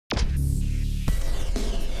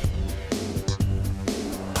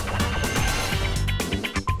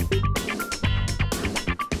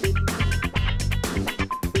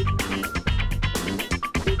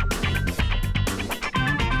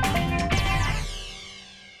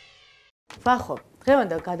ვახო,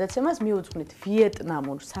 დღევანდელ გადაცემას მიუძღვნით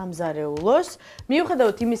ვიეტნამურ სამზარეულოს.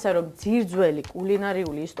 მიუხედავად იმისა, რომ ძირძველი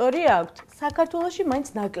კულინარიული ისტორია აქვთ, საქართველოში მაინც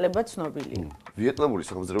ნაკლებად ცნობილია. ვიეტნამური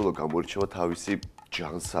სამზარეულო გამოირჩევა თავისი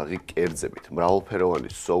ჯანსაღი კერძებით, მრავალფეროვანი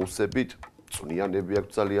соусებით, წვნიანები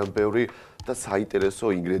აქვს ძალიან ბევრი და საინტერესო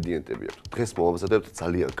ინგრედიენტები აქვს. დღეს მოვამზადებთ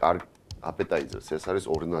ძალიან კარგ აპეტაიზერს. ეს არის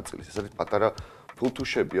ორი ნაწილი. ეს არის პატარა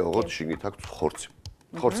ფუნთუშები, ოღონდ შიგნით აქვს ხორცი.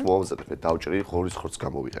 ხორცს მოვამზადებთ, დავჭრი, ღორის ხორცს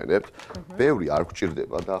გამოვიყენებთ. ბევრი არ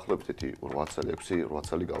გვჭირდება, დაახლოებით 8 წელი, 8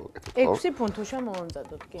 წელი გავაკეთებთ. 6 ფუნთუშა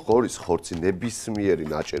მოვამზადოთ კი. ღორის ხორცი ნებისმიერი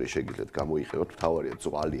ნაჭერი შეგიძლიათ გამოიყენოთ, თავარია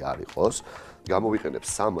ძვალი არ იყოს. გამოვიყენებ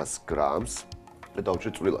 300 გრამს და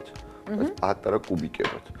დავჭრი წვრილად. ეს პატარა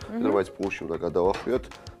კუბიკებად. და მაინც პულში უნდა გადავახვიოთ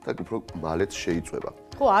და უფრო მალეც შეიწვება.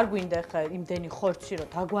 ხო, არ გვინდა ხა იმდენი ხორცი რომ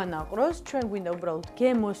დაგვანაყროს, ჩვენ გვინდა უბრალოდ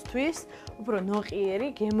გემოსთვის, უფრო ნოყიერი,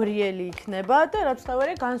 გემრიელი იქნება და რაც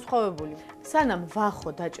თავარია განსხვავებული. სანამ ვახო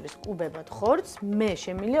დაჭრის კუბებად ხორცს, მე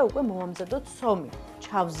შემიძლია უკვე მოვამზადოთ ცომი.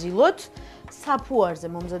 ჩავზილოთ საფუარზე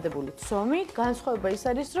მომზადებული ცომი, განსხვავება ის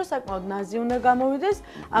არის, რომ საკმაოდ ნაზი უნდა გამოვიდეს,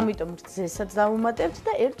 ამიტომ რძესაც დავუმატებთ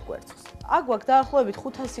და ერთ კვერცხს. აქ გვაქვს დაახლოებით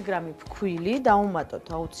 500 გრამი ფქვილი, დავუმატოთ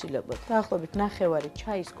აუცილებლად. დაახლოებით 9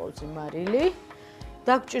 ჩაის კოვზი მარილი.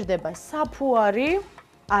 დაგჭირდება საფუარი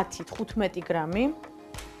 10-15 გრამი.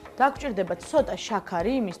 დაგჭირდება ცოტა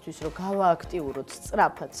შაქარი იმისთვის, რომ გავააქტიუროთ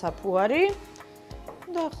სწრაფად საფუარი.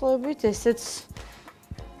 დაახლოებით ესეც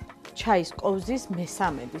ჩაის კოვზის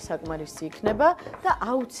მესამედი საკმარისი იქნება და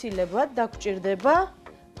აუცილებლად დაგჭირდება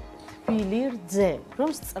თბილი რძე, რომ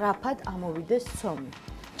სწრაფად ამოვიდეს ცომი.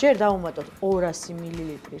 ჯერ დავუმატოთ 200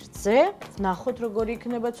 მილილიტრი რძე, ნახოთ როგორი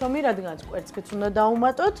იქნება ცომი, რადგანაც კვერცხიც უნდა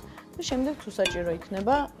დავუმატოთ და შემდეგ თუ საჭირო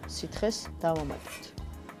იქნება სითხეს დავამატოთ.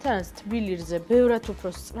 თანაც თბილი რძე ბევრად უფრო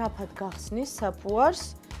სწრაფად გახსნის საფუარს,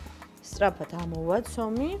 სწრაფად ამოვა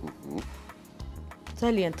ცომი.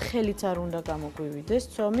 ძალიან თხელიც არ უნდა გამოგვივიდეს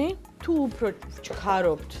ცომი. თუ უფრო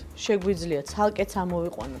ჩქარობთ, შეგვიძლია ცალკეც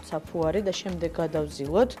ამოვიყვანოთ საფუარი და შემდეგ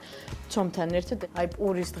გადავზილოთ ცომთან ერთად. აი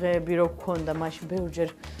პურის დღეები რო გქონდა, მაშინ ბევრჯერ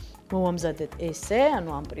მოვამზადეთ ესე, ანუ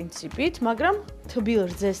ამ პრინციპით, მაგრამ თბილ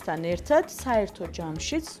რძესთან ერთად საერთო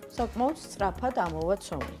ჯამშიც საკმაოდ სწრაფად ამოვა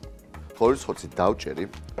ცომი. ღორის ხორცი დავჭერი,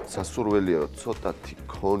 სასურველია რომ ცოტათი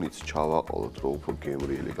ქონიც ჩავაყოლოთ, რომ უფრო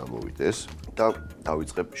გემრიელი გამოვიდეს და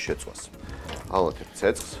დავიწყებ შეწვას. ავათებ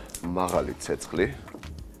ცეცხლს, მაღალი ცეცხლი,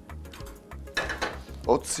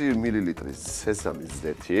 20 მილილიტრის სესამის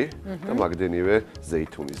ზეთი და მაგდენივე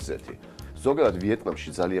ზეითუნის ზეთი. ზოგადად ვიეტნამში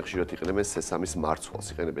ძალიან ხშირად იყენებენ სესამის მარცვალს,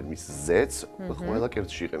 იყენებენ მის ზეთს, ყველა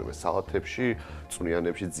კერძში იყენებენ, სალათებში,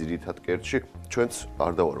 წვნიანებში, ძირითად კერძში. ჩვენც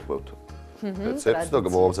არ დავარღვევთ. რეცეპტს და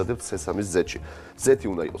მოვამზადებთ სესამის ზეთში. ზეთი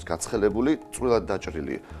უნდა იყოს გაცხელებული, წვრილად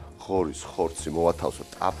დაჭრილი ღორის ხორცი მოვათავსოთ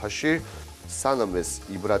ტაფაში. სანამ ეს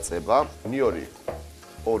იბრაწება, ნიორი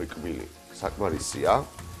 2 კბილი საკმარისია,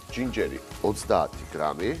 ჯინჯერი 30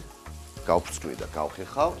 გრამი, გავფრცხვნი და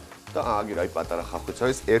გავხეხავ და აგერ აი პატარა ხახვიც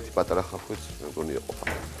არის, ერთი პატარა ხახვიც მეგონი ეყოფა.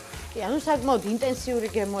 კი, ანუ საკმაოდ ინტენსიური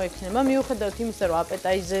გემო ექნება, მიუხედავად იმისა, რომ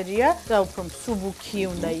აპეტაიზერია და უფრო მსუბუქი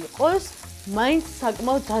უნდა იყოს, მაინც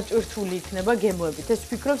საკმაოდ დაჭვირთული იქნება გემოებით. ეს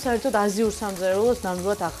ვფიქრობ, საერთოდ აზიურ სამზარეულოს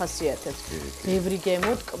ნამდვილად ახასიათებს. ბევრი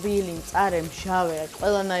გემო, ტკბილი, მწარე, მჟავე,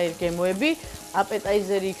 ყველანაირი გემოები,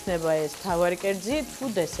 აპეტაიზერი იქნება ეს თავარი კერძი თუ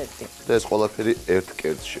დესერტი. და ეს ყველაფერი ერთ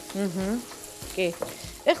კერძში. კი.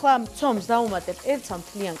 ეხლა ცომს დავუმატებ 1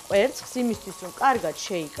 მთლიან კვერცხს, იმისთვის რომ კარგად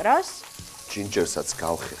შეიკრას. ჯინჯერსაც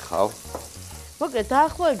გავხეხავ. მოკლედ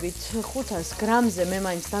დაახლოებით 500 გრამზე მე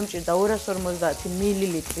მაინც დამჭირდა 250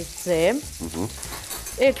 მილილიტრი რძე.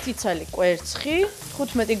 1 ცალი კვერცხი,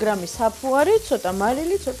 15 გრამი საფუარი, ცოტა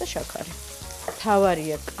მარილი, ცოტა შაქარი.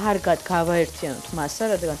 თავარია კარგად გავაერთიანოთ მასა,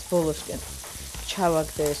 რადგანაც ბოლოსკენ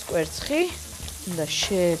ჩავაგდე ეს კვერცხი და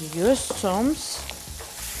შეერიოს ცომს.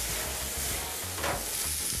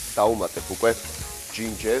 დავუმატებ უკვე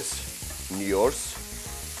ჯინჯერს, ნიორს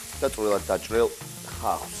და წვრილად დაჭრილ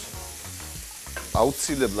ხახვს.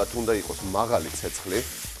 აუცილებლად უნდა იყოს მაღალი ცეცხლი,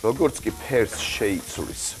 როგორც კი ფერს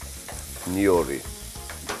შეიცვლის ნიორი,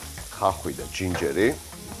 ხახვი და ჯინჯერი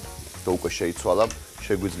და უკვე შეიცვალა,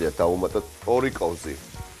 შეგვიძლია დავუმატოთ 2 კოვზი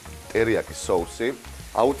ტერიაკის соуსი,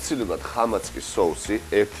 აუცილებლად ხამაცკის соуსი,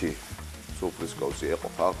 1 სუფრის კოვზი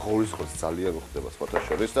ეყოფა, ღორის ხორცს ძალიან უხდება სხვათა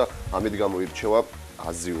შორის და ამით გამოირჩევა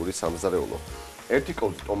აზიური სამზარეულო. 1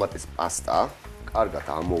 კოვზი ტომატის პასტა, კარგად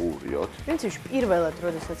ამოურიოთ. პრინციპში პირველად,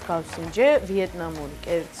 როდესაც გავსინჯე ვიეტნამური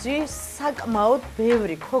კერძი, საკმაოდ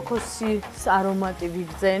ბევრი ქოქოსის არომატი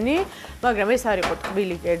ვიგრძენი, მაგრამ ეს არ იყო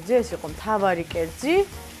ტკბილი კერძი, ეს იყო მთავარი კერძი.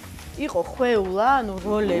 იყო ხვეულა, ანუ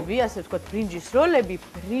როლები, ასე ვთქვათ, ბრინჯის როლები,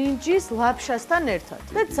 ბრინჯის ლაფშასთან ერთად.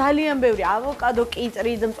 და ძალიან ბევრი ავოკადო,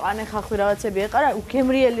 კიტრი და მწვანე ხახვი რაღაცები ეყარა,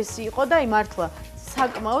 უგემრიელესი იყო და მართლა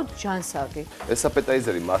საკმაოდ ჯანსაღი. ეს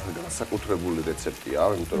აპეტაიზერი მართლა განსაკუთრებული რეცეპტია,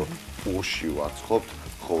 იმიტომ რომ პურში ვაცხობთ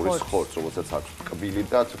ღორის ხორცს, რომელსაც აქვს ტკბილი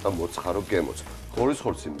და ცოტა მოცხარო გემოც. ღორის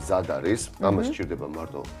ხორცი მზად არის, ამას სჭირდება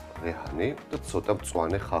მარტო რეჰანი და ცოტა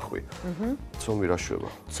მწვანე ხახვი. ცომი რა შვება?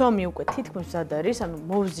 ცომი უკვე თითქმის მზად არის, ანუ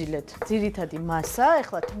მოვზილეთ ძირითადი მასა,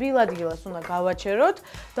 ეხლა თბილადგილას უნდა გავაჩეროთ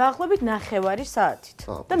დაახლოებით 9 საათით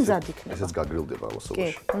და მზად იქნება. ესეც გაგრილდება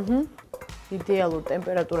ამასობაში. იდეალურ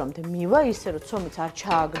ტემპერატურამდე მივა, ისე რომ ცომიც არ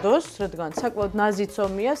ჩააგდოს, რადგან საკმაოდ ნაზი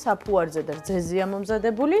ცომია, საფუარზე და რძეზეა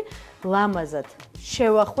მომზადებული, ლამაზად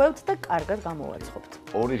შევახვევთ და კარგად გამოვაცხობთ.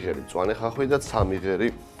 2 ღერი მწვანე ხახვი და 3 ღერი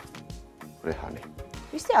რეჰანი.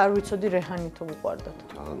 ისე არ ვიცოდი რეჰანი თუ უყვარდათ.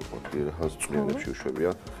 ძალიან უყვარდი რეჰანს, წვრილებში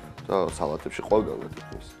უშვებია და სალატებში ყველგან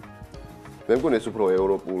თითქმის. მე მგონი ეს უფრო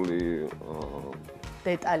ევროპული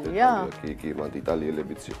დეტალია? კი, მათ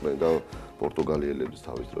იტალიელებიც იყვნენ და პორტუგალიელებიც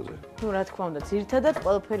თავის დროზე. ნუ რა თქმა უნდა, ძირითადად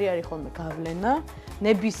ყველაფერი არის ხოლმე გავლენა,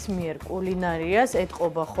 ნებისმიერ კულინარიას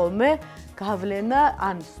ეტყობა ხოლმე გავლენა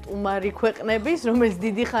ან სტუმარი ქვეყნების, რომელიც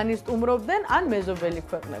დიდი ხანი სტუმრობდნენ, ან მეზობელი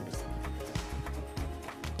ქვეყნების.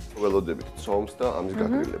 ველოდებით ცომს და ამის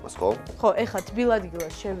გაგრილებას, ხო? ხო, ეხლა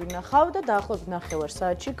თბილადგილას შევინახავ და დაახლოებით 9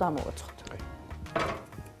 საათში გამოვაცხოთ.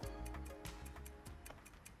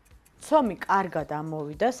 ცომი კარგად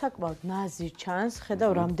ამოვიდა, საკმაოდ ნაზი ჩანს,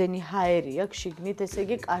 ხედავ რამდენი ჰაერი აქვს შიგნით, ესე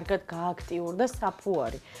იგი კარგად გააქტიურდა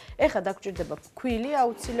საფუარი. ეხლა დაგჭირდება ფქვილი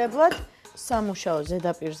აუცილებლად, სამუშაო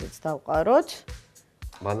ზედაპირზეც დავყაროთ.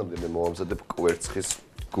 მანამდე მე მოვამზადებ კვერცხის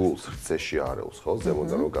გულს რძეში არეულს, ხო,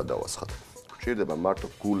 ზემოდან რომ გადავასხათ. გვჭირდება მარტო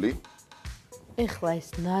გული. ეხლა ეს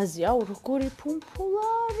ნაზი, აუ, როგორი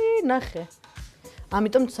ფუმფულარი, ნახე.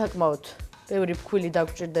 ამიტომ საკმაოდ ბევრი ფქვილი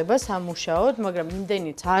დაგჭირდება სამუშაოდ, მაგრამ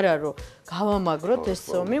იმდენიც არა რომ გავამაგროთ ეს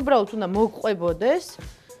ცომი, უბრალოდ უნდა მოგყვებოდეს.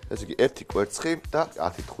 ესე იგი 1 კვერცხი და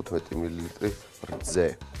 10-15 მილილიტრი რძე.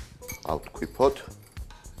 ავტკვიფოთ.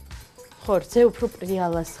 ხო, რძე უფრო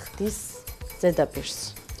პრიალას ხდის ზედაპირს.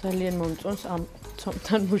 ძალიან მომწონს ამ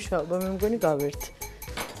ცომთან მუშაობა, მე მგონი გავერთი.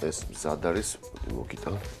 ეს მზად არის,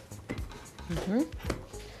 მოგიტან.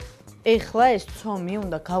 ეხლა ეს ცომი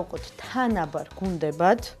უნდა გავყოთ თანაბარ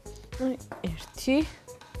გუნდებად. აი, 1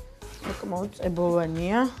 საკმაოდ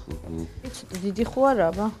წებოვანია. ცოტა დიდი ხო არა,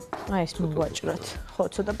 აბა? აი, ეს მოვაჭრათ. ხო,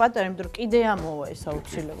 ცოტა პატარა, იმიტომ რომ კიდე ამოვა ეს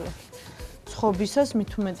აუცილებლად. ცხობისას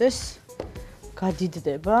მით უმეტეს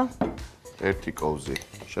გადიდდება. 1 კოვზი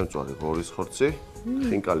შემწვარი ღორის ხორცი,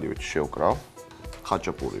 ხინკალივით შევკრავ.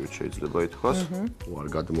 ხაჭაპურივით შეიძლება ითქვას, უარ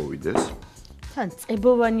გადმოვიდეს. თან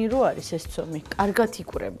წებოვანი რო არის ეს ცომი, კარგად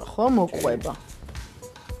იკვრება, ხო, მოყვება.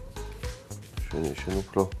 შენ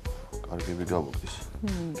უფრო კარგები გამოგდის.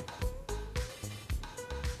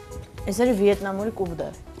 ეს არის ვიეტნამური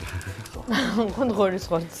კუბდარი. ხო, ღორის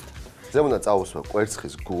ხორცი. ზემოდან წავუსვა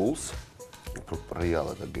კვერცხის გულს, უფრო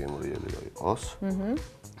პრიალა და გემრიელი რომ იყოს.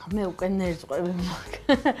 მე უკვე ნერწყვები მაქვს.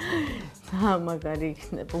 მაგარი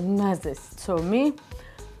იქნება უნაზესი ცომი.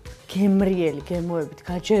 გემრიელი გემოებით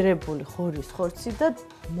გაჯერებული ღორის ხორცი და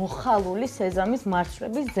მოხალული სეზამის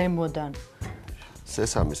მარცვლების ზემოდან.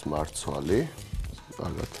 სესამის მარცვალი,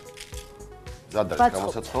 კარგად. მზად არის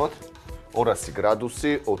გამოსაცხობად 200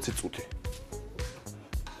 გრადუსი 20 წუთი.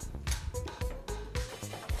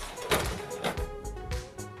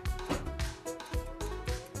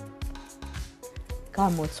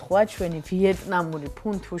 გამოცხვა ჩვენი ვიეტნამური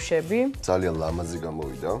ფუნთუშები. ძალიან ლამაზი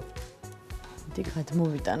გამოვიდა. დი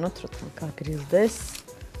გადმოვიტანოთ, რომ გაგრილდეს.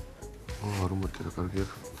 არომატი რა კარგია.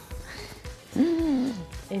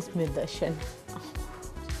 ეს მე და შენ.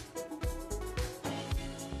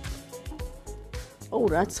 ოუ,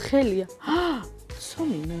 რაც ხელია.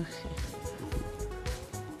 ცომი ნახე.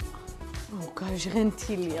 აუ,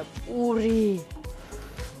 გაჟღენთილია, პური.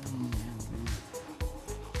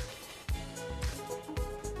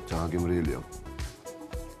 გემრიელია.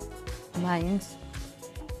 მაინც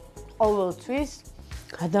ყოველთვის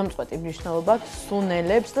გადამწყვეტი მნიშვნელობა აქვს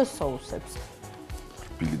სუნელებს და соусებს.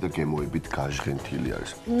 რბილი და გემოებით გაჟღენთილი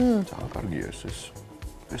არის. ძალიან კარგია ეს.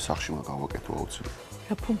 ეს სახში უნდა გავაკეთო აუცილებლად.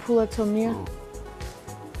 რა ფუმფულა ცომია?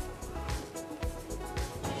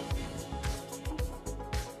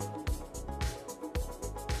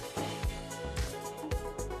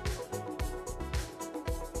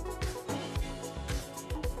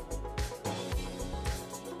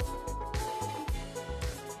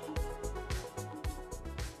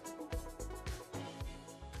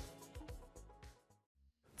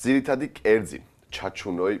 ძირითადი კერძი,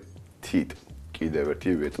 ჩაჩუნოი თით. კიდევ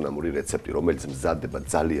ერთი ვიეტნამური რეცეპტი, რომელიც მზადდება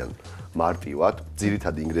ძალიან მარტივად.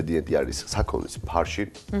 ძირითადი ინგრედიენტი არის საქონლის ფარში,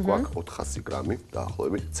 გვაქვს 400 გრამი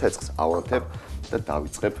დაახლოებით. ცეცხლს ავანთებ და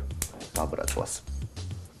დავიწყებ დაბრაწვას.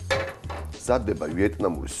 მზადდება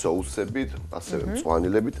ვიეტნამური соусებით, ასევე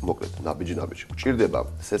მწვანილებით, მოკლედ ნაბიჯ-ნაბიჯი. გვჭირდება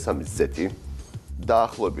სესამის ზეთი,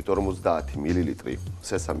 დაახლოებით 50 მილილიტრი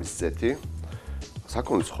სესამის ზეთი.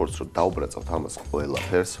 საქონლის ხორცს რო დავბრაწავთ ამას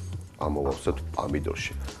ყველაფერს, ამოვავსებთ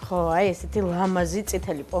პომიდორში. ხო, აი ესეთი ლამაზი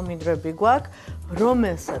წითელი პომიდორები გვაქვს,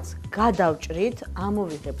 რომელსაც გადავჭრით,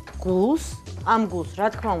 ამოვიღებთ გულს, ამ გულს რა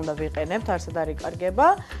თქმა უნდა ვიყენებთ, არსად არ იკარგება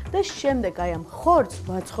და შემდეგ აი ამ ხორცს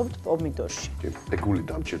ვაცხობთ პომიდორში. კი, გული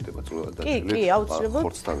დამჭირდება წვრილად დაჭრილი. კი, აუცილებლად.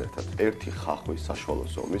 ხორცთან ერთად 1 ხახვი საშუალო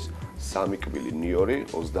ზომის, 3 კბილი ნიორი,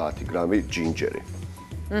 30 გრამი ჯინჯერი.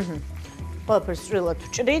 ყველაფერს წვრილად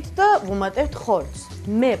ვჭრით და ვუმატებთ ხორცს.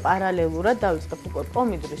 მე პარალელურად დავიწყებ უკვე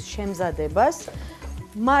პომიდორის შემზადებას.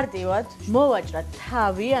 მარტივად მოვაჭრა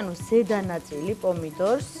თავი, ანუ ზედა ნაწილი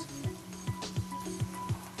პომიდორს.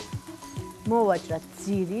 მოვაჭრა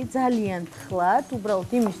ძირი, ძალიან თხლად,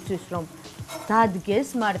 უბრალოდ იმისთვის, რომ დადგეს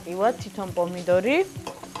მარტივად თვითონ პომიდორი.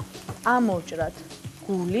 ამოვჭრათ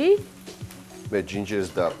გული. მე ჯინჯერს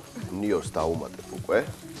და ნიორს დავუმატებ უკვე.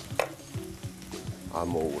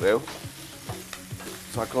 ამოურევ.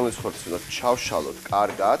 საქონლის ხორცს უნდა ჩავშალოთ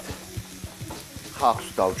კარგად. ხახვს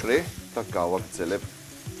დავჭრი და გავაგრძელებ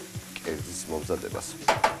კერძის მომზადებას.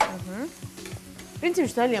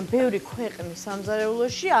 პრინციპში ძალიან ბევრი ქვეყნის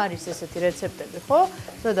სამზარეულოში არის ესეთი რეცეპტები, ხო?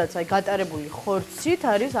 სადაც აი გატარებული ხორცით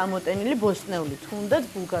არის ამოტენილი ბოსტნეული, თუნდაც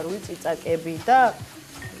ბულგარული წიწაკები და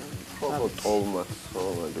ხო, ტოლმაც,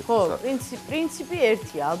 ხო, პრინციპი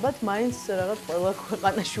ერთია, ალბათ მაინც რაღაც ყველა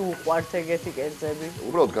ქვეყანაში უყვართ ეგეთი კერძები.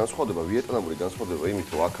 უბრალოდ განსხვავდება, ვიეტნამური განსხვავდება იმით,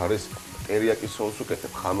 რომ აქ არის ტერიაკის соус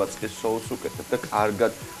უკეთებ, ხამაწყლის соус უკეთებ და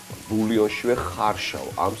კარგად ბულიონშივე ხარშავ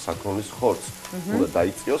ამ საქონლის ხორცს. უნდა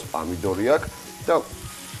დაიწიოს პომიდორი აქ და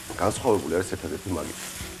განსხვავებული არის ერთადერთი მაგით.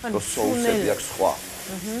 რომ соусები აქვს სხვა.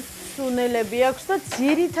 სუნელები აქვს და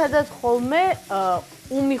ძირითადად ხოლმე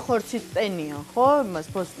უმი ხორცით ტენიან, ხო? იმას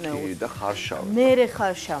ბოსტნეულს. კი და ხარშავ. მერე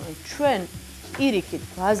ხარშავენ. ჩვენ პირიქით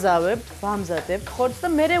ვაზავებთ, ვამზადებთ ხორცს და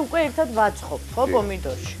მერე უკვე ერთად ვაცხობთ, ხო,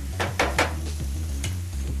 პომიდორში.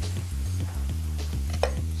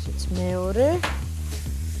 ისიც მეორე.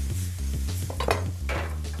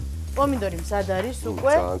 პომიდორი მზად არის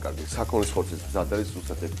უკვე. ძალიან კარგი. საქონლის ხორცის მზად არის,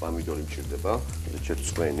 უცად ერთ პომიდორი მჭირდება. ლიჩით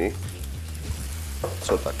წვენი.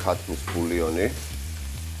 ცოტა ქათმის ბულიონი.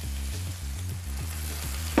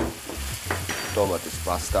 ტომატის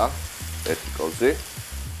პასტა, 1 კოზი.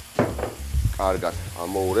 კარგად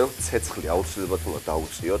ამოურევ, ცეცხლი აუცილებლად უნდა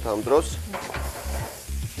დაუწიოთ ამ დროს.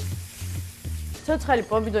 ცოცხალი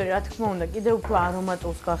პომიდორი, რა თქმა უნდა, კიდევ უფრო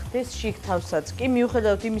არომატულს გახდის, შიგ თავსაც კი,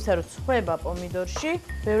 მიუხედავად იმისა, რომ ცხვება პომიდორში,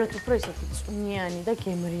 ბევრად უფრო ისეთი წვნიანი და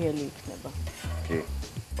გემრიელი იქნება. კი,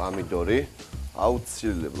 პომიდორი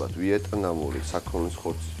აუცილებლად ვიეტნამური საქონლის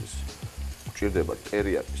ხორცის გვჭირდება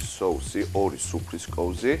ტერიაკის соуსი, 2 სუფრის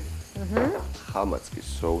კოვზი, ხამაწყლის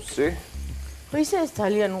соуსი. ისე ეს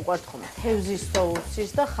ძალიან უყვართ ხოლმე თევზის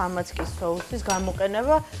соуსის და ხამაწყლის соуსის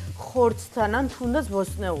გამოყენება ხორცთან ან თუნდაც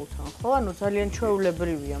ბოსტნეულთან, ხო? ანუ ძალიან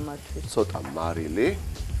ჩვეულებრივია მათთვის. ცოტა მარილი.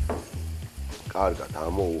 კარგად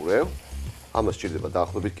ამოურევ. ამას სჭირდება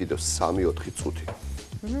დაახლოებით კიდევ 3-4 წუთი.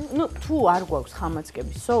 ნუ თუ არ გვაქვს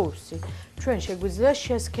ხამაწყების соуსი, ჩვენ შეგვიძლია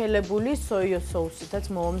შესქელებული სოიოს соуსითაც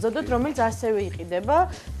მოვამზადოთ, რომელიც ასევე იყიდება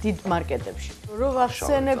დიდ მარკეტებში. რო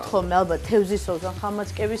ვახსენებთ ხოლმე ალბათ თევზის соуს ან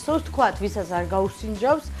ხამაწყების соуს, თქვათ, ვისაც არ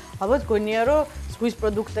გაუსინჯავს, ალბათ გონია რომ ზღვის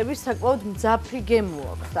პროდუქტების საკმაოდ მძაფრი გემო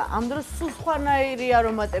აქვს და ამ დროს სულ სხვანაირი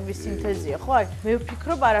არომატების სინთეზია, ხო? აი, მე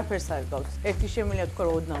ვფიქრობ არაფერს არ გავს. ერთი შემიძლია თქვა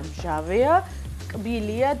რომ ოდნავ მჟავეა,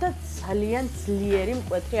 კბილია და ძალიან ძლიერი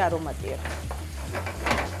მკვეთრი არომატი აქვს.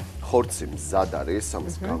 ხორცი მზად არის,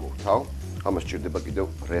 ამას გამოვთავ. ამას სჭირდება კიდევ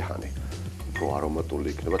რეჰანი. უფრო არომატული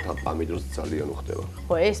იქნება, თან პომიდორს ძალიან უხდება.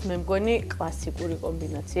 ხო, ეს მე მგონი კლასიკური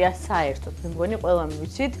კომბინაცია, საერთოდ. მე მგონი ყველამ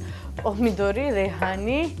ვიცით, პომიდორი,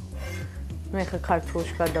 რეჰანი. მე ხა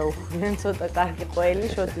ქართულში გადაუხვდნენ, ცოტა კარგი ყველი,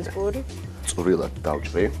 შოთის პური. წვრილად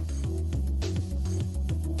დავჭრი.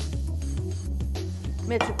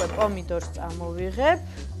 მეც უკვე პომიდორს წამოვიღებ.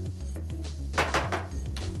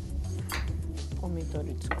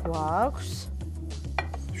 პომიდორიც გვაქვს.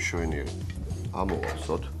 შვენიერი.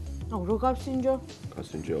 ამოვავსოთ. აუ, რო გავსინჯო?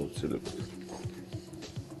 გასინჯა აუცილებლად.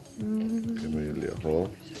 გემრიელია, ხო?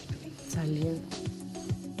 ძალიან.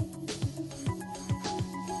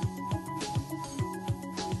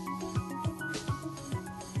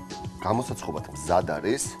 გამოსაცხობად მზად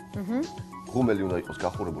არის. ღუმელი უნდა იყოს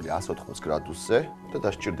გახურებული 180 გრადუსზე და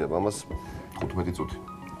დასჭირდება ამას 15 წუთი.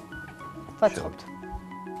 ვაცხობთ.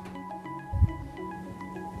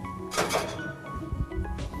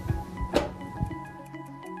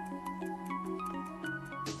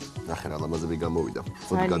 ნახე რა ლამაზები გამოვიდა.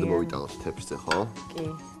 მოდი გადმოვიტანოთ თეფსზე, ხო? კი.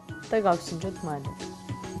 და გავსინჯოთ მალე.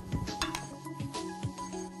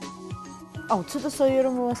 აუ, ცოტა სოია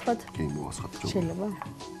რომ მოვასხათ? კი, მოვასხათ. შეიძლება.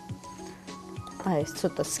 აი, ეს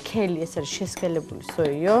ცოტა სქელი, ეს არის შესქელებული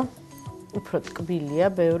სოიო. უფრო ტკბილია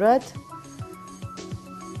ბევრად.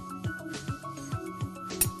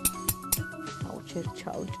 აუ, ჯერ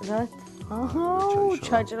ჩაუჭრათ. აჰა,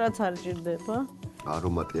 ჩაჭრაც არ ჭირდება.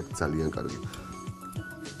 არომატი აქვს ძალიან კარგი.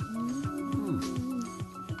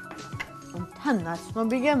 თან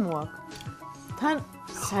ნაცნობი გემოაქვს. თან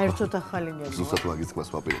საერთოდ ახალი გემოაქვს. ზუსტად მაგის თქმას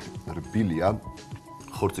ვაპირებ. რბილია,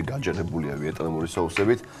 ხორცი გაჯერებულია ვიეტნამური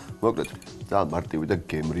соусებით. მოკლედ, ძალიან მარტივი და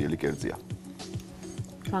გემრიელი კერძია.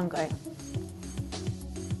 კანკაი.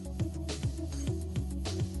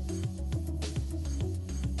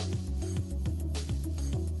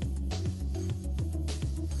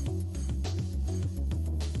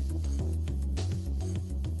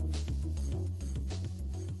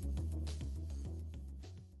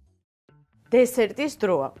 დესერტის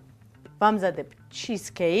დროა. ვამზადებ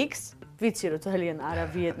ჩისქეიქს, ვიცი რომ ძალიან არა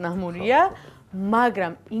ვიეტნამურია,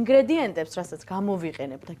 მაგრამ ინგრედიენტებს, რასაც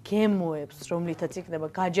გამოვიყენებ და გემოებს, რომლითაც იქნება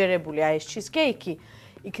გაჯერებული აი ეს ჩისქეიქი,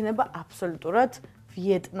 იქნება აბსოლუტურად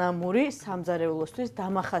ვიეტნამური სამზარეულოსთვის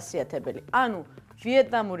დამახასიათებელი. ანუ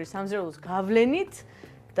ვიეტნამური სამზარეულოს გავლენით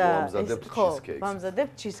და ვამზადებ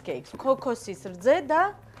ჩისქეიქს, ქოქოსის რძე და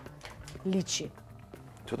ლიჩი.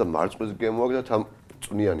 ცოტა მარწყვის გემოაქვს და თან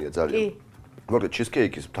წვნიანია ძალიან. მოკლედ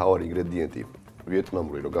ჩისქეიქის მთავარი ინგრედიენტი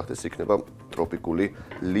ვიეტნამური რო გახდეს იქნება ტროპიკული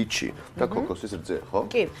ლიჩი და ქოქოსის რძე, ხო?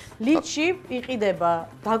 კი. ლიჩი იყიდება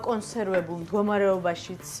დაკონსერვებულ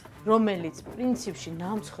მდგომარეობაშიც, რომელიც პრინციპში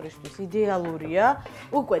ნამცხრისთვის იდეალურია.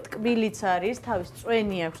 უკვე ტკბილიც არის, თავის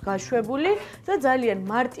წვენი აქვს გაშვებული და ძალიან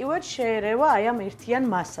მარტივად შეერევა აი ამ ერთიან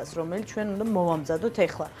მასას, რომელიც ჩვენ უნდა მოვამზადოთ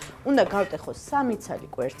ახლა. უნდა გავტეხოთ 3 ცალი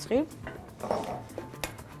კვერცხი.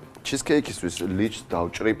 ჩისქეიქისთვის ლიჩს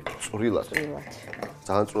დავჭრი წვრილად.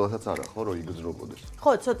 ძალიან წვრილადაც არა, ხო, რომ იგრძნობოდეს.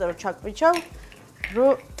 ხო, ცოტა რომ ჩაკვრიჩავ,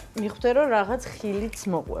 რომ მიხვდე რომ რაღაც ხილიც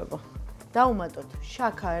მოყვება. დავუმატოთ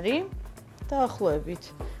შაქარი დაახლოებით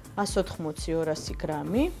 180-200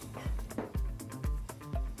 გრამი.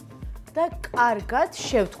 და კარგად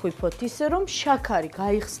შევთხვიფოთ ისე რომ შაქარი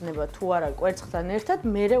გაიხსნება თუ არა კვერცხთან ერთად,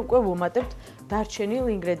 მერე უკვე ვუმატებთ დარჩენილ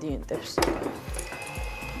ინგრედიენტებს.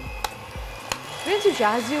 პრინციპში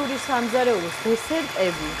აზიური სამზარეულოს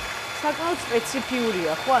დესერტები საკმაოდ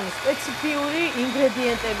სპეციფიურია, ხო? ანუ სპეციფიური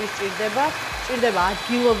ინგრედიენტები ჭირდება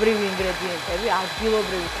ადგილობრივი ინგრედიენტები,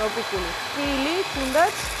 ადგილობრივი ტროპიკული ხილი,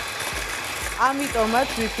 თუნდაც ამიტომაც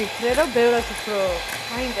ვიფიქრე, რომ ბევრად უფრო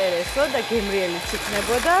საინტერესო და გემრიელიც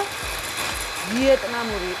იქნებოდა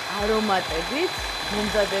ვიეტნამური არომატებით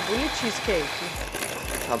მომზადებული ჩისქეიქი.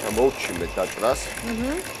 თამთა მოვჩი მე დაჭრას.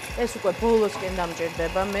 ეს უკვე ბოლოსკენ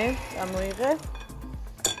დამჭირდება მე, გამოიღე.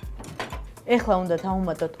 ეხლა უნდა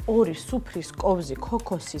დავუმატოთ 2 სუფრის კოვზი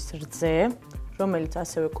ქოქოსის რძე, რომელიც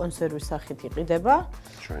ასევე კონსერვის სახით იყიდება.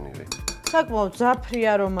 ჩვენივე. საკმაოდ ძაფრი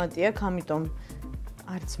არომატი აქვს, ამიტომ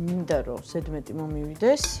არც მინდა რომ ზედმეტი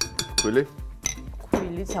მომივიდეს. ქვილი?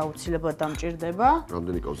 ქვილიც აუცილებლად დამჭირდება.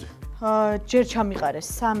 რამდენი კოვზი? ჯერ ჩამიყარეს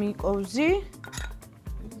 3 კოვზი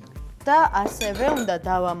და ასევე უნდა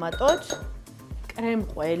დავამატოთ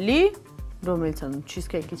კრემყველი, რომელიც ანუ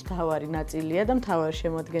ჩისქეიქის მთავარი ნაწილია და მთავარი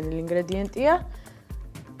შემოადგენელი ინგრედიენტია.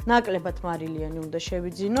 ნაკლებად მარილიანი უნდა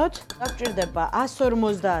შევიძინოთ. გვჭირდება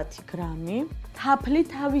 150 გრამი. თაფლი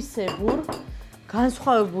თავისებურ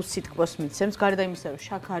განსხვავებულ სითბოს მიცემს, გარდა იმისა, რომ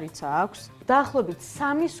შაქარიც აქვს. დაახლოებით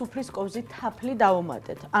 3 სუფრის კოვზი თაფლი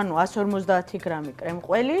დავუმატეთ. ანუ 150 გრამი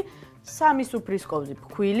კრემყველი, 3 სუფრის კოვზი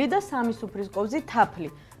ფქვილი და 3 სუფრის კოვზი თაფლი.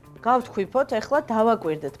 გავთქვიფოთ, ეხლა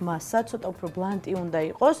დავაკვირდეთ მასა, ცოტა უფრო ბლანტი უნდა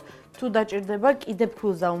იყოს. თუ დაჭირდება, კიდევ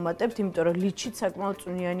ფქვილს დავუმატებთ, იმიტომ რომ ლიჩით საკმაოდ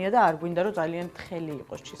წვნიანია და არ გვინდა რომ ძალიან თხელი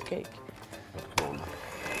იყოს ჩისქეიქი.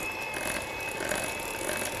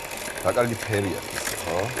 რა კარგი ფერია ის,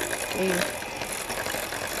 ხო? კი.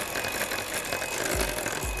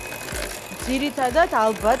 ძირითადად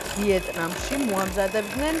ალბათ ვიეტნამში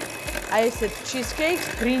მოამზადებდნენ აი ესეთ ჩისქეიქს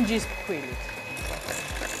ბრინჯის ფქვილით.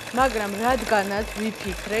 მაგრამ რადგანაც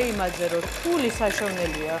ვიფიქრე იმაზე, რომ რთული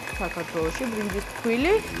საშოვნელია საქართველოში ბრინჯის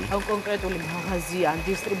ფქვილი, ან კონკრეტული მაღაზი ან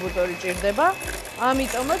დისტრიბუტორი ჭირდება,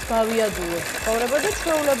 ამიტომაც გავიადულოთ ცხოვრება და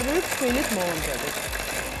ჩვეულებრივი ფქვილით მოვამზადოთ.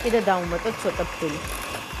 კიდე დავუმატოთ ცოტა ფქვილი.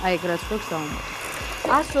 აი ეგ რაც გვაქვს დავუმატოთ.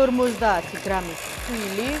 150 გრამი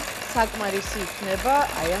ფქვილი საკმარისი იქნება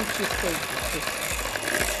აი ამ ჩისქეიქისთვის.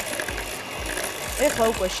 ეხლა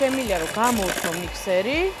უკვე შემიძლია რომ გამოვთო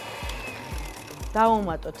მიქსერი.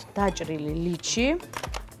 დავუმატოთ დაჭრილი ლიჩი.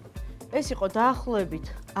 ეს იყო დაახლოებით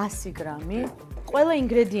 100 გრამი. ყველა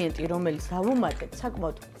ინგრედიენტი, რომელიც დავუმატეთ,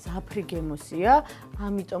 საკმაოდ მძაფრი გემოსია,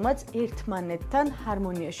 ამიტომაც ერთმანეთთან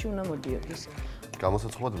ჰარმონიაში უნდა მოდიოდეს.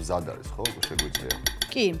 გამოსაწყობად მზად არის, ხო? შეგვიძლია.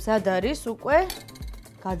 კი, მზად არის უკვე.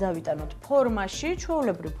 გადავიტანოთ ფორმაში,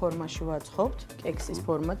 ჩვეულებრივ ფორმაში ვაწყობთ, კექსის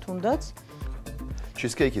ფორმა თუნდაც.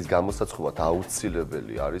 ჩისქეიქის გამოსაწყობად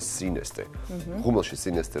აუცილებელი არის სინესტე. ღუმელში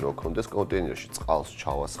სინესტე რო გქონდეს, კონტეინერში წყალს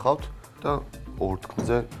ჩავასხავთ და ორ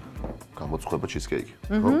თქმზე გამოწყვება ჩისქეიქი.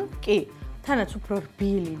 კი, თანაც უფრო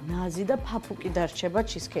რბილი, ნაზი და ფაფუკი დარჩება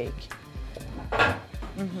ჩისქეიქი.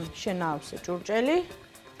 შენავსე ჭურჭელი.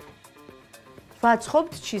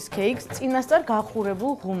 ვაწყობთ ჩისქეიქს წინასწარ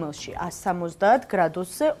გახურებულ ღუმელში 170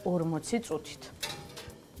 გრადუსზე 40 წუთით.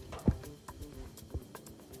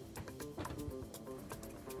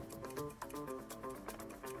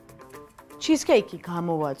 ჩისქეიქი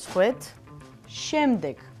გამოვაცხვეთ,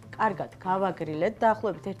 შემდეგ კარგად გავაგრილეთ,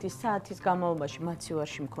 დაახლოებით 1 საათის განმავლობაში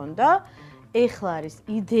მაცივარში მქონდა. ეხლა არის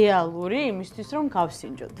იდეალური იმისთვის, რომ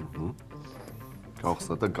გავსინჯოთ.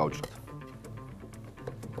 გავხსნათ და გავჭრათ.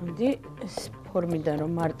 მოდი, ეს ფორმიდან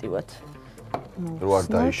რომ მარტივად რო არ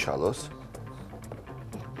დაიშალოს.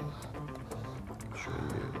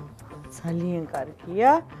 ძალიან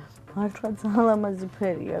კარგია. მართლა ძალამაზი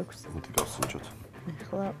ფერი აქვს. მოდი გავსინჯოთ.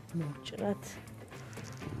 ეხლა მოვჭრათ.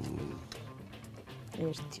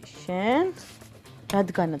 ერთი შენ.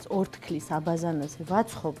 რადგანაც ორთქლის აბაზანაზე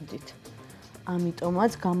ვაცხობდით,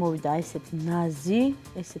 ამიტომაც გამოვიდა ესეთი ნაზი,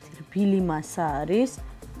 ესეთი რბილი მასა არის.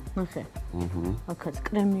 ნახე. აქაც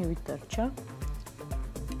კრემივით დარჩა.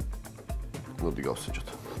 მოდი გავსინჯოთ.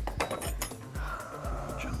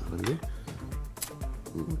 ჩამოვიდი.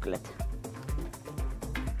 მოკლედ.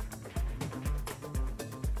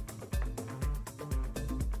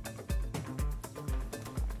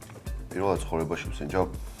 პირველად ცხოვრებაში ვსინჯავ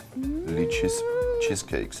ლიჩის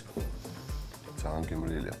ჩისქეიქს. ძალიან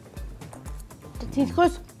გემრიელია.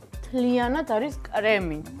 თითქოს თლიანად არის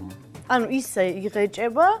კრემი. ანუ ისე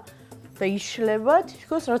იღეჭება და იშლება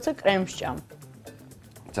თითქოს როცა კრემს ჭამ.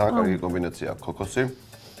 ძალიან კარგი კომბინაცია ქოქოსი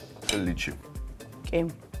და ლიჩი. კი.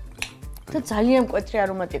 და ძალიან მკვეთრი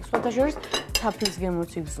არომატი აქვს. სხვათა შორის თაფლის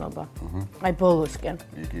გემოც იგრძნობა. აი ბოლოსკენ.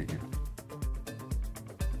 იგი.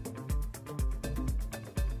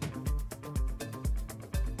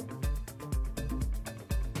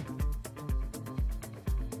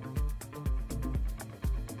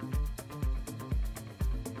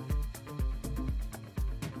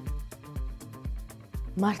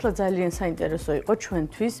 მართლა ძალიან საინტერესო იყო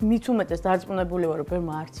ჩვენთვის. მით უმეტეს დარწმუნებული ვარ, რომ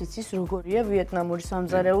არც იცის როგორია ვიეტნამური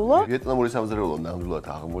სამზარეულო. ვიეტნამური სამზარეულო ნამდვილად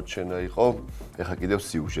აღმოჩენა იყო. ეხლა კიდევ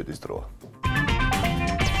სიუჟეტის დროა.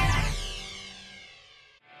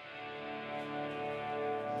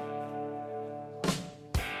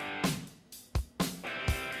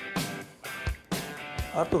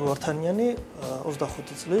 არტურ ვართანიანი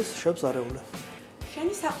 25 წლის შევზარეული.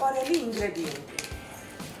 შენი საყვარელი ინგრედიენტი?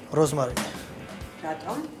 როზმარინი.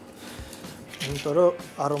 რატომ? იმიტომ რომ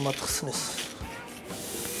არომატ ხსნის.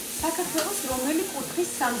 საქართველოს რომელი კუთხის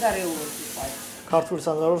სამზარეულოს იყვარ? ქართული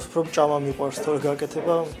სამზარეულოს უფრო ჭამა მიყვარს, თორე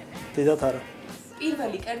გაკეთება დიდად არა.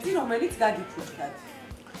 პირველი კერძი რომელიც გაგიფუჭდათ?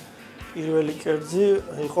 პირველი კერძი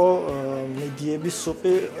იყო მიდიების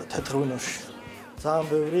სუპი თეთრვინოში. ძალიან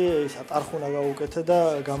ბევრი ისა ტარხუნა გავუკეთე და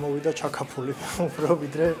გამოვიდა ჩაქაფული, უფრო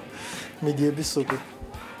ვიდრე მიდიების სუპი.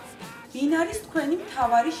 ვინ არის თქვენი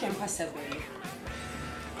მთავარი შემფასებელი?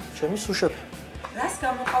 ჩემი სუშეფი. რას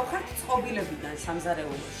გამოყავხართ წყობილებიდან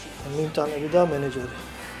სამზარეულოში? მიმტანები და მენეჯერი.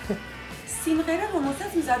 სიმღერა,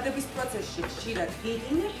 რომელსაც მზადების პროცესში ხშირად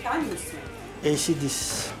გიგინებ ან ისმენთ? ACDC.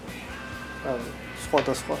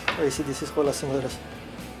 სხვადასხვა ACDC-ის ყველა სიმღერას.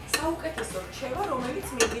 საუკეთესო რჩევა, რომელიც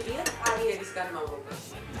მიგიღიათ კარიერის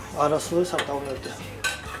განმავლობაში? არასოდეს არ დავლებდი.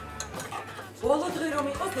 ბოლო დღე რომ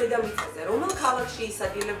იყოს დედამიწაზე, რომელ ქალაქში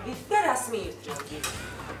ისაგილებდით და რას მიირთმევდით?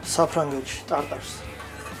 საფრანგეთში, ტარტარს.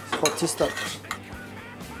 ხორცის ტარტარს.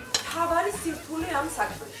 თავარი სირთულე ამ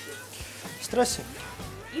საქმეში? სტრესი.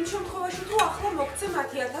 იმ შემთხვევაში თუ ახლა მოგცე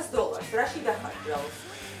 $10,000, რაში დახარჯავთ?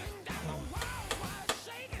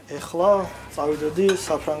 ეხლა წავიდოდი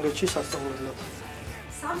საფრანგეთში სასწავლებლად.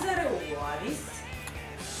 სამზარეულო არის?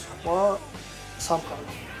 სხვა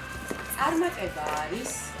სამყარო. წარმატება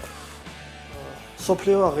არის?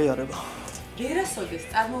 სოფლიო აღიარება. ვერასოდეს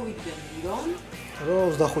წარმოვიდგენდი, რომ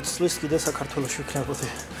 25 წლის კიდე საქართველოში ვიქნებოდი.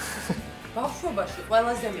 ბავშვობაში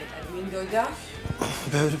ყველაზე მეტად მინდოდა?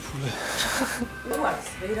 ბევრი ფული. უარს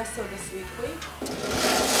ვერასოდეს ვიტყვი?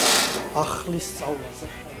 ახლის სწავლაზე.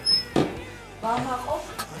 ვამაყობ?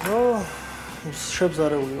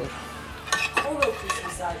 შევზარეული ვარ. ყოველთვის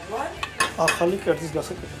მზად ვარ? ახალი კერძის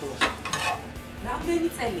გასაკეთებლად. რამდენი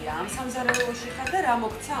წელია ამ სამზარეულოში ხარ და რა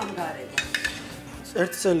მოგცა ამ გარემო?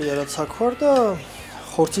 1 წელია რაც აქ ვარ და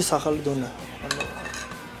ხორცის ახალი დონე. ანუ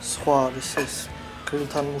სხვა არის ეს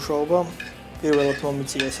გრილთან მუშაობა. პირველად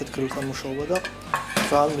მომიწია ესეთ გრილთან მუშაობა და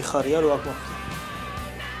ძალიან მიხარია რომ აქ მოხდა.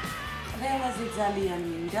 ყველაზე ძალიან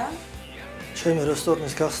მინდა ჩემი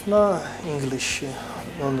რესტორნის გახსნა ინგლისში,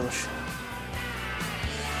 ლონდონში.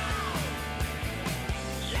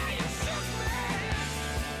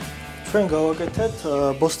 ჩვენ გავაკეთეთ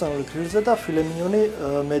ბოსტანური გრილზე და ფილე მინიონი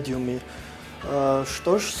მედიუმი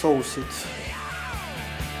შტოშ соусით.